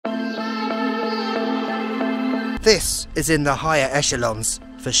This is in the higher echelons,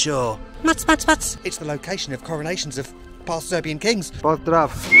 for sure. Mats. It's the location of coronations of past Serbian kings.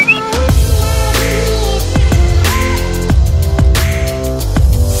 Pozdrav.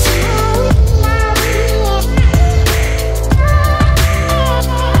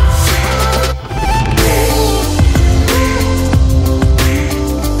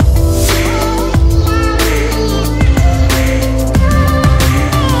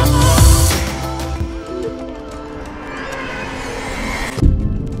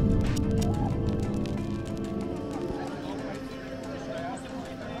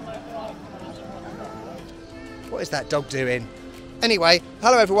 What is that dog doing? Anyway,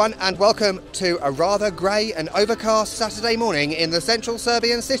 hello everyone and welcome to a rather grey and overcast Saturday morning in the central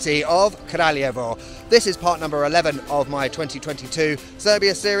Serbian city of Kraljevo. This is part number 11 of my 2022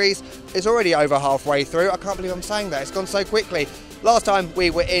 Serbia series. It's already over halfway through. I can't believe I'm saying that, it's gone so quickly. Last time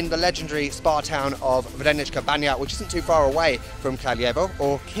we were in the legendary spa town of Vrenička Banja, which isn't too far away from Kraljevo,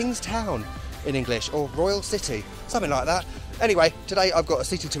 or King's Town in English, or Royal City, something like that. Anyway, today I've got a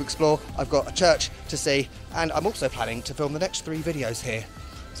city to explore, I've got a church to see, and I'm also planning to film the next 3 videos here.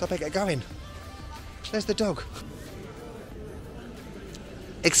 So I better get going. There's the dog.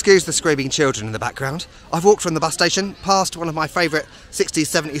 Excuse the screaming children in the background. I've walked from the bus station, past one of my favourite 60s,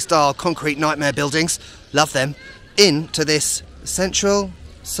 70s style concrete nightmare buildings, love them, into this central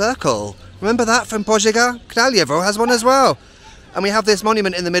circle. Remember that from Požega? Kraljevo has one as well. And we have this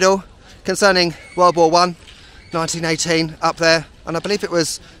monument in the middle concerning World War I. 1918 up there, and I believe it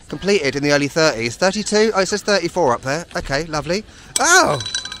was completed in the early 30s. 32? Oh, it says 34 up there. Okay, lovely. Oh,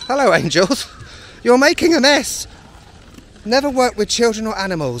 hello angels. You're making a mess. Never work with children or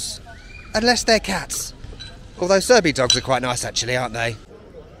animals, unless they're cats. Although Serbian dogs are quite nice actually, aren't they?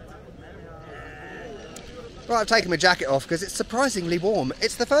 Right, I've taken my jacket off because it's surprisingly warm.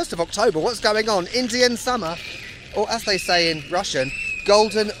 It's the 1st of October, what's going on? Indian summer, or as they say in Russian,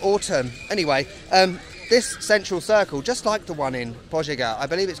 golden autumn. Anyway, this central circle, just like the one in Požega, I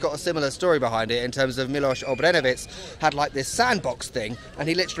believe it's got a similar story behind it in terms of Miloš Obrenović had like this sandbox thing and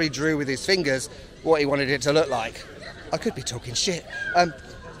he literally drew with his fingers what he wanted it to look like. I could be talking shit.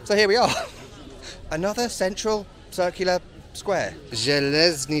 So here we are. Another central circular square.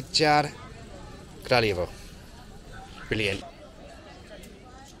 Železničar Kraljevo. Brilliant.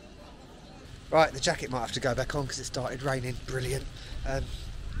 Right, the jacket might have to go back on because it started raining. Brilliant.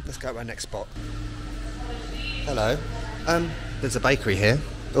 Let's go to our next spot. Hello. There's a bakery here.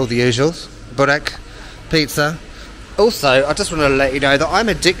 All the usuals. Burek, pizza. Also, I just want to let you know that I'm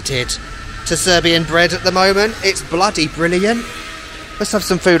addicted to Serbian bread at the moment. It's bloody brilliant. Let's have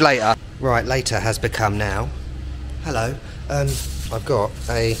some food later. Right, later has become now. Hello. I've got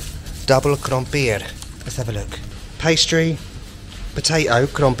a double krompir. Let's have a look. Pastry, potato,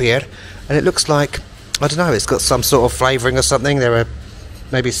 krompir, and it looks like, I don't know, it's got some sort of flavouring or something. There are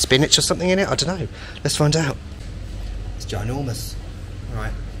maybe spinach or something in it. I don't know. Let's find out. It's ginormous.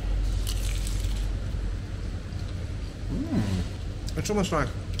 Right. It's almost like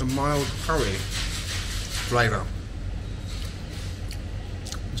a mild curry flavour.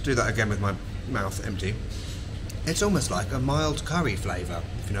 Let's do that again with my mouth empty. It's almost like a mild curry flavour,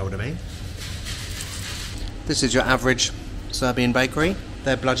 if you know what I mean. This is your average Serbian bakery.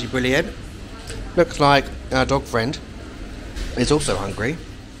 They're bloody brilliant. Looks like our dog friend is also hungry.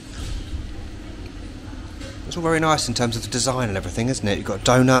 It's all very nice in terms of the design and everything, isn't it? You've got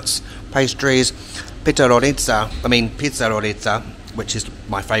donuts, pastries, pizza rorica, which is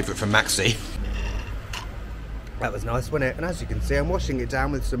my favourite from Maxi. That was nice, wasn't it? And as you can see, I'm washing it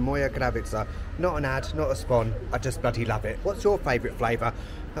down with some Moja Kravica. Not an ad, not a spawn, I just bloody love it. What's your favourite flavour?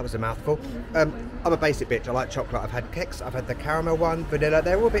 That was a mouthful. I'm a basic bitch, I like chocolate. I've had Keks, I've had the caramel one, vanilla.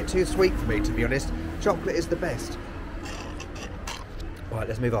 They're all a bit too sweet for me, to be honest. Chocolate is the best. Right,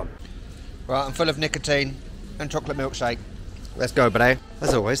 let's move on. Right, I'm full of nicotine and chocolate milkshake. Let's go, buddy.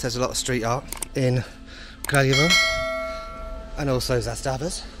 As always, there's a lot of street art in Kraljevo. And also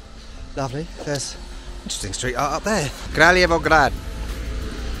Zastavas. Lovely. There's interesting street art up there. Kraljevo Grad.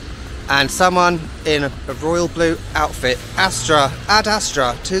 And someone in a royal blue outfit. Astra. Ad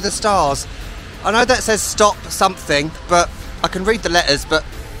Astra to the stars. I know that says stop something, but I can read the letters, but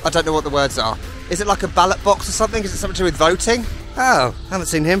I don't know what the words are. Is it like a ballot box or something? Is it something to do with voting? Oh, haven't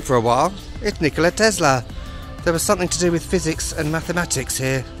seen him for a while. It's Nikola Tesla. There was something to do with physics and mathematics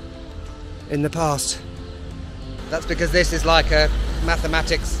here in the past. That's because this is like a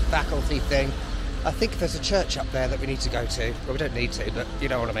mathematics faculty thing. I think there's a church up there that we need to go to. Well, we don't need to, but you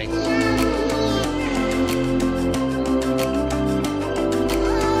know what I mean.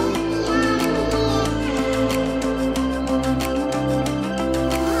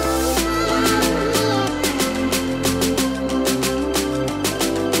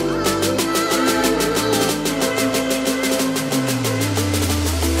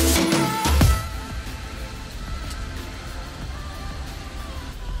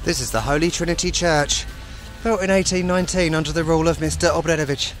 This is the Holy Trinity Church, built in 1819 under the rule of Mr.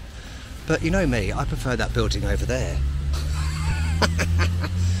 Obrenović. But you know me, I prefer that building over there.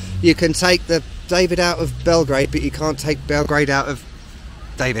 You can take the David out of Belgrade, but you can't take Belgrade out of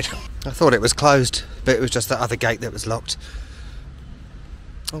David. I thought it was closed, but it was just that other gate that was locked.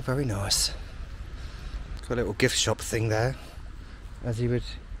 Oh, very nice. Got a little gift shop thing there, as you would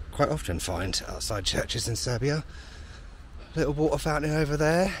quite often find outside churches in Serbia. Little water fountain over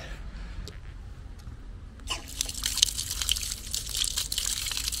there.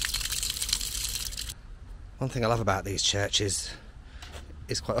 One thing I love about these churches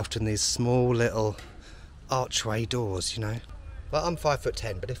is quite often these small little archway doors, you know. Well, I'm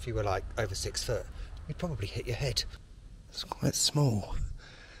 5'10", but if you were like over 6 foot, you'd probably hit your head. It's quite small.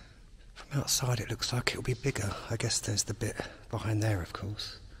 From outside it looks like it'll be bigger. I guess there's the bit behind there, of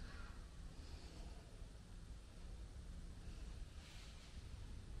course.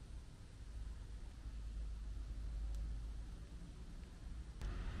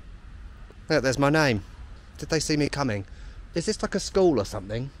 Look, there's my name. Did they see me coming? Is this like a school or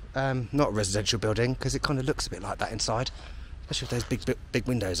something? Not a residential building, because it kind of looks a bit like that inside, especially with those big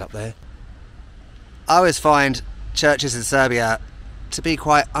windows up there. I always find churches in Serbia to be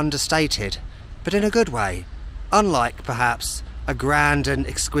quite understated, but in a good way. Unlike, perhaps, a grand and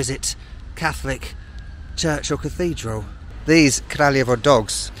exquisite Catholic church or cathedral. These Kraljevo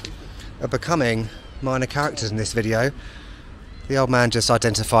dogs are becoming minor characters in this video. The old man just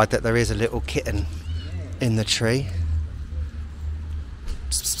identified that there is a little kitten in the tree.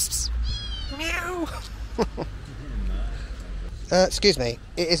 Psst, psst, psst. Meow. Excuse me,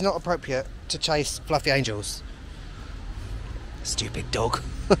 it is not appropriate to chase fluffy angels. Stupid dog.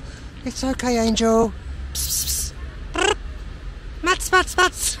 It's okay, Angel. Psst, psst. Mats, mats,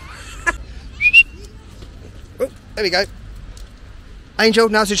 mats. Oh, there we go. Angel,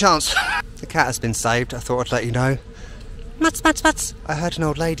 now's your chance. The cat has been saved, I thought I'd let you know. Mats, mats, mats. I heard an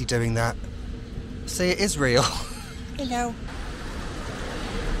old lady doing that. See, it is real. Hello.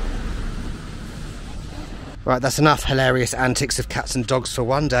 Right, that's enough hilarious antics of cats and dogs for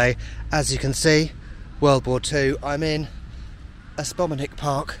one day. As you can see, World War II, I'm in a spomeniks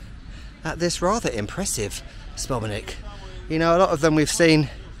park at this rather impressive spomeniks. You know, a lot of them we've seen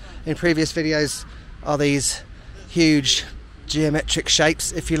in previous videos are these huge geometric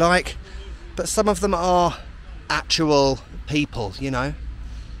shapes, if you like, but some of them are actual people, you know.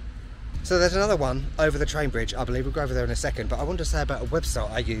 So there's another one over the train bridge, I believe. We'll go over there in a second, but I want to say about a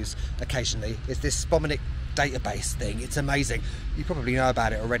website I use occasionally. It's this spomeniks database thing. It's amazing. You probably know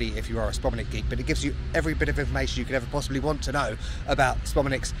about it already if you are a spomeniks geek, but it gives you every bit of information you could ever possibly want to know about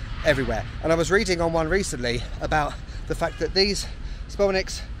spomeniks everywhere. And I was reading on one recently about the fact that these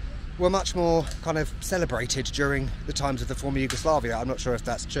spomeniks were much more kind of celebrated during the times of the former Yugoslavia. I'm not sure if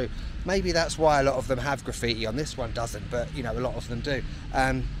that's true. Maybe that's why a lot of them have graffiti on. This one doesn't, but you know, a lot of them do.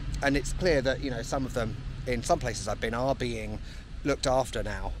 And it's clear that, you know, some of them in some places I've been are being looked after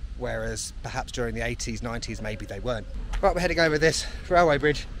now, whereas perhaps during the 80s, 90s maybe they weren't. Right, we're heading over this railway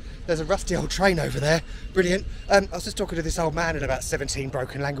bridge. There's a rusty old train over there. Brilliant. I was just talking to this old man in about 17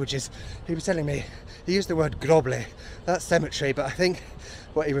 broken languages. He was telling me, he used the word groble. That's cemetery, but I think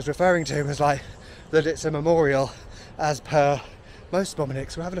what he was referring to was like that it's a memorial as per most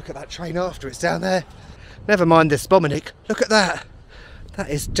spomeniks. We'll have a look at that train after, it's down there. Never mind this spomeniks, look at that. That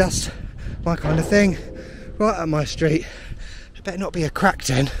is just my kind of thing. Right up my street. It better not be a crack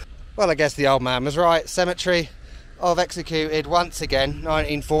den. Well, I guess the old man was right. Cemetery of executed once again,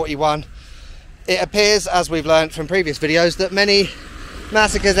 1941. It appears, as we've learnt from previous videos, that many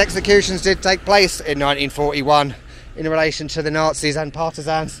massacres, executions did take place in 1941 in relation to the Nazis and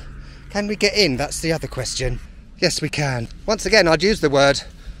partisans. Can we get in? That's the other question. Yes, we can. Once again, I'd use the word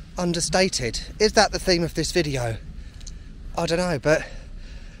understated. Is that the theme of this video? I don't know, but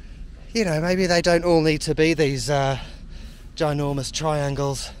you know, maybe they don't all need to be these ginormous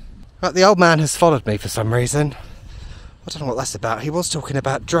triangles. Right, the old man has followed me for some reason. I don't know what that's about. He was talking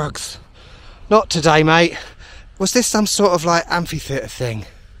about drugs. Not today, mate. Was this some sort of like amphitheatre thing?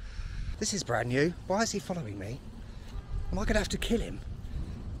 This is brand new. Why is he following me? Am I going to have to kill him?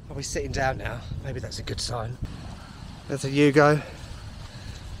 Oh, he's sitting down now. Maybe that's a good sign. There's a Yugo.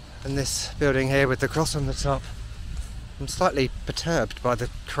 And this building here with the cross on the top. I'm slightly perturbed by the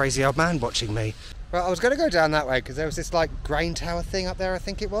crazy old man watching me. Right, I was going to go down that way because there was this like grain tower thing up there, I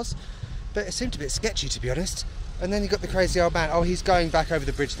think it was. But it seemed a bit sketchy, to be honest. And then you got the crazy old man. Oh, he's going back over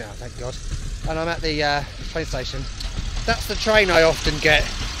the bridge now, thank God. And I'm at the train station. That's the train I often get.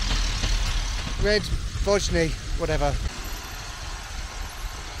 Red Vojny, whatever.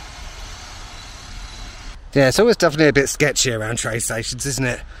 Yeah, it's always definitely a bit sketchy around train stations, isn't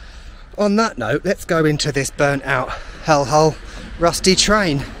it? On that note, let's go into this burnt out hellhole rusty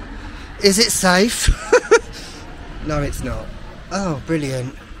train. Is it safe? No, it's not. Oh,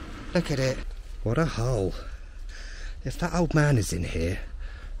 brilliant. Look at it. What a hole. If that old man is in here,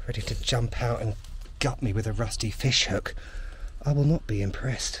 ready to jump out and gut me with a rusty fish hook, I will not be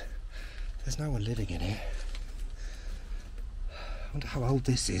impressed. There's no one living in here. I wonder how old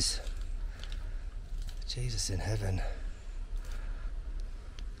this is. Jesus in heaven.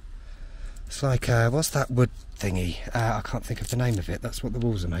 It's like, what's that wood thingy? I can't think of the name of it. That's what the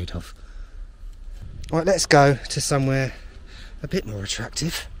walls are made of. Right, let's go to somewhere a bit more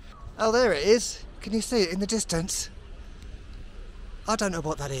attractive. Oh, there it is. Can you see it in the distance? I don't know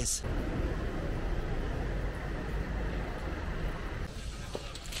what that is.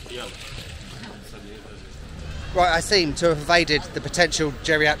 Right, I seem to have evaded the potential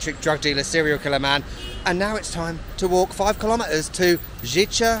geriatric drug dealer serial killer man, and now it's time to walk 5 kilometres to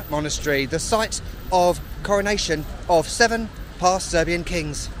Žiča Monastery, the site of coronation of 7 past Serbian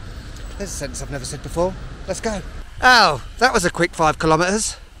kings. There's a sentence I've never said before. Let's go. Oh, that was a quick 5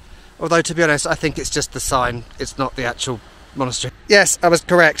 kilometres. Although, to be honest, I think it's just the sign. It's not the actual monastery. Yes, I was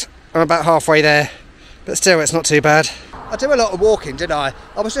correct. I'm about halfway there. But still, it's not too bad. I do a lot of walking, didn't I?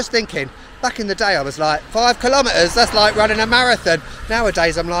 I was just thinking, back in the day I was like, 5 kilometres, that's like running a marathon.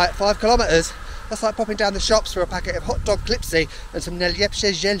 Nowadays I'm like, 5 kilometres, that's like popping down the shops for a packet of hot dog clipsy and some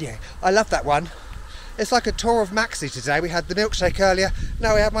Neljepše Želje. I love that one. It's like a tour of Maxi today. We had the milkshake earlier,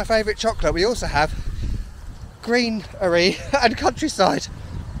 now we have my favourite chocolate. We also have greenery and countryside.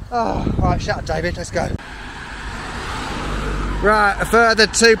 Oh, right, shut up David, let's go. Right, a further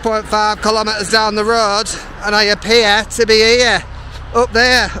 2.5 kilometres down the road and I appear to be here. Up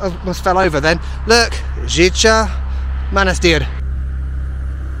there, I almost fell over then. Look, Žiča Monastery.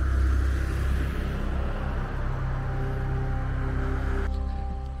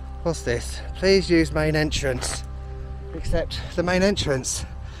 What's this? Please use main entrance. Except the main entrance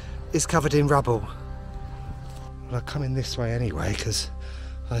is covered in rubble. Well, I'll come in this way anyway because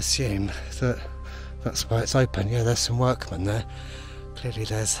I assume that that's why it's open. Yeah, there's some workmen there. Clearly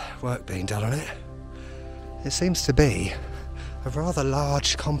there's work being done on it. It seems to be a rather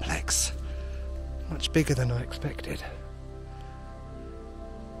large complex. Much bigger than I expected.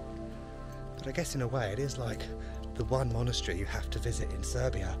 But I guess in a way it is like the one monastery you have to visit in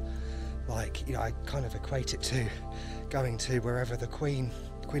Serbia. Like, you know, I kind of equate it to going to wherever the Queen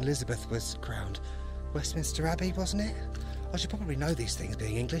Elizabeth was crowned. Westminster Abbey, wasn't it? I should probably know these things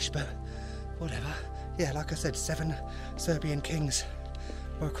being English, but whatever. Yeah, like I said, 7 Serbian kings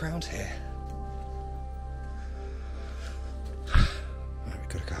were crowned here. Right, we've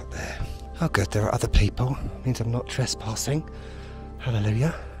got to go up there. Oh good, there are other people. Means I'm not trespassing.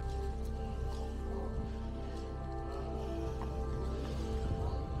 Hallelujah.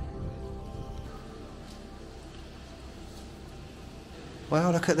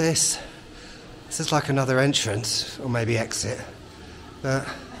 Well, look at this. This is like another entrance, or maybe exit. But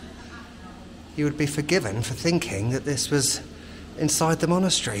you would be forgiven for thinking that this was inside the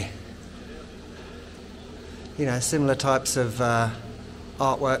monastery. You know, similar types of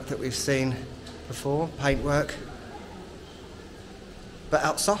artwork that we've seen before, paintwork, but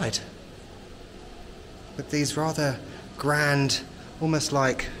outside. With these rather grand, almost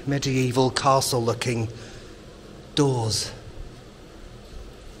like medieval castle-looking doors.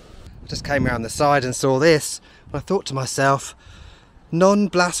 I just came around the side and saw this, and I thought to myself,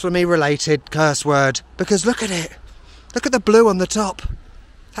 non-blasphemy related curse word, because look at it. Look at the blue on the top.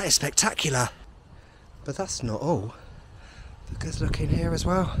 That is spectacular. But that's not all, because look in here as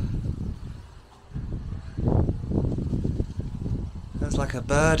well. There's like a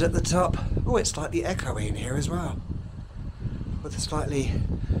bird at the top. Oh, it's slightly echoey in here as well, with a slightly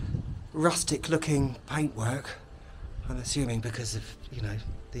rustic looking paintwork. I'm assuming because of, you know,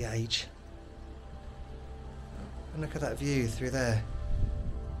 the age. And look at that view through there.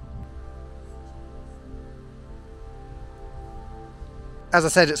 As I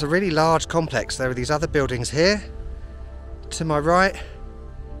said, it's a really large complex. There are these other buildings here. To my right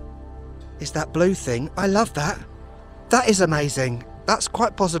is that blue thing. I love that. That is amazing. That's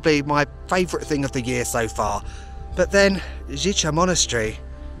quite possibly my favourite thing of the year so far. But then, Žiča Monastery.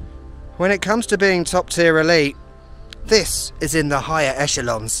 When it comes to being top tier elite, this is in the higher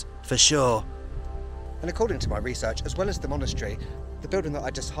echelons, for sure. And according to my research, as well as the monastery, the building that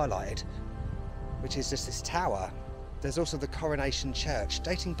I just highlighted, which is just this tower, there's also the Coronation Church,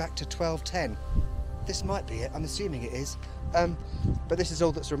 dating back to 1210. This might be it, I'm assuming it is. But this is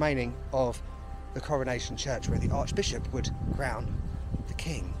all that's remaining of the Coronation Church, where the Archbishop would crown the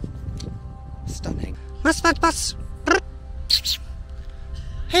King. Stunning. Mats.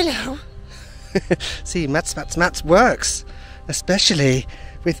 Hello. See, Mats works, especially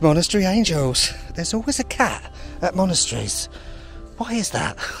with monastery angels. There's always a cat at monasteries. Why is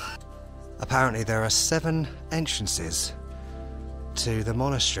that? Apparently there are 7 entrances to the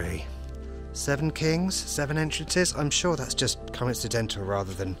monastery. 7 kings, 7 entrances. I'm sure that's just coincidental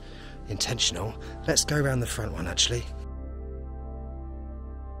rather than intentional. Let's go around the front one actually.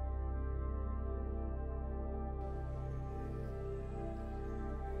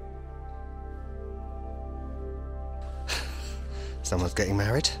 Someone's getting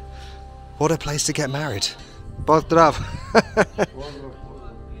married. What a place to get married. Pozdrav.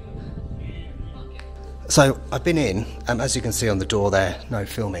 So I've been in, as you can see on the door there, no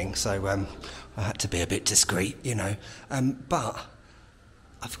filming, so I had to be a bit discreet, you know. But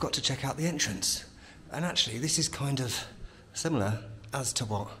I forgot to check out the entrance. And actually this is kind of similar as to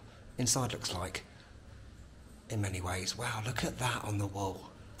what inside looks like in many ways. Wow, look at that on the wall,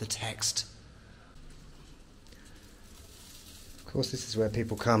 the text. Of course, this is where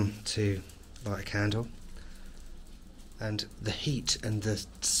people come to light a candle, and the heat and the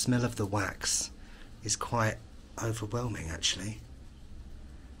smell of the wax is quite overwhelming actually.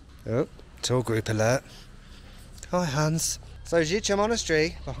 Oh, tour group alert. Hi Hans. So Žiča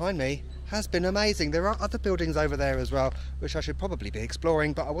Monastery behind me has been amazing. There are other buildings over there as well, which I should probably be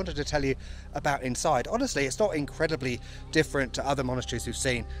exploring, but I wanted to tell you about inside. Honestly, it's not incredibly different to other monasteries we've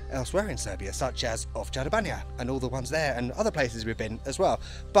seen elsewhere in Serbia, such as Ovčar Banja and all the ones there and other places we've been as well.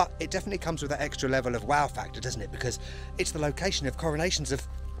 But it definitely comes with that extra level of wow factor, doesn't it? Because it's the location of coronations of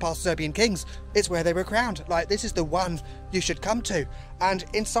past Serbian kings. It's where they were crowned. Like, this is the one you should come to. And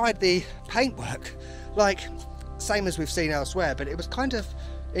inside the paintwork, like, same as we've seen elsewhere, but it was kind of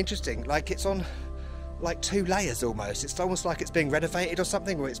interesting. Like, it's on like 2 layers almost. It's almost like it's being renovated or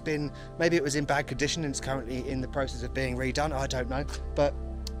something, or it's been, maybe it was in bad condition and it's currently in the process of being redone. I don't know. But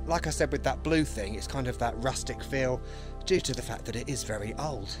like I said, with that blue thing, it's kind of that rustic feel due to the fact that it is very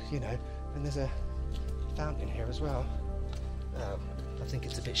old, you know. And there's a fountain here as well. Oh, I think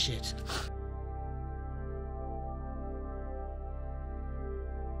it's a bit shit.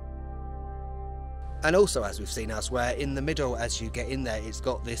 And also, as we've seen elsewhere, in the middle as you get in there, it's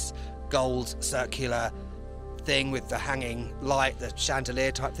got this gold circular thing with the hanging light, the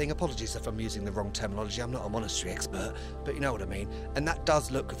chandelier type thing. Apologies if I'm using the wrong terminology, I'm not a monastery expert, but you know what I mean. And that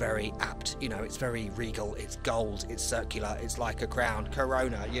does look very apt, you know, it's very regal, it's gold, it's circular, it's like a crown,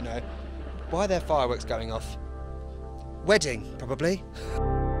 corona, you know. Why are there fireworks going off? Wedding, probably.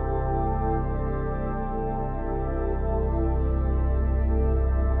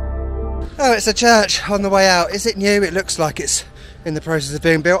 Oh, it's a church on the way out. Is it new? It looks like it's in the process of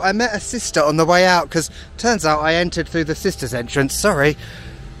being built. I met a sister on the way out, because turns out I entered through the sister's entrance, sorry,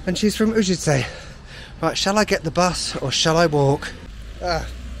 and she's from Užice. Right, shall I get the bus or shall I walk? The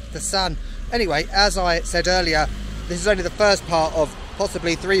sun. Anyway, as I said earlier, this is only the first part of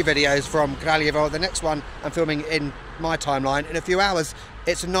possibly 3 videos from Kraljevo. The next one I'm filming in my timeline in a few hours.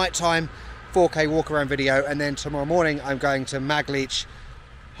 It's a nighttime 4K walk around video, and then tomorrow morning I'm going to Maglic,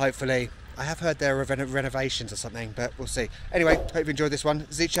 hopefully. I have heard there are renovations or something, but we'll see. Anyway, hope you enjoyed this one.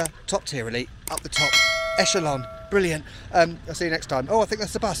 Žiča, top tier elite, up the top, echelon, brilliant. I'll see you next time. Oh, I think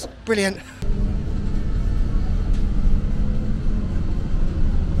that's the bus, brilliant.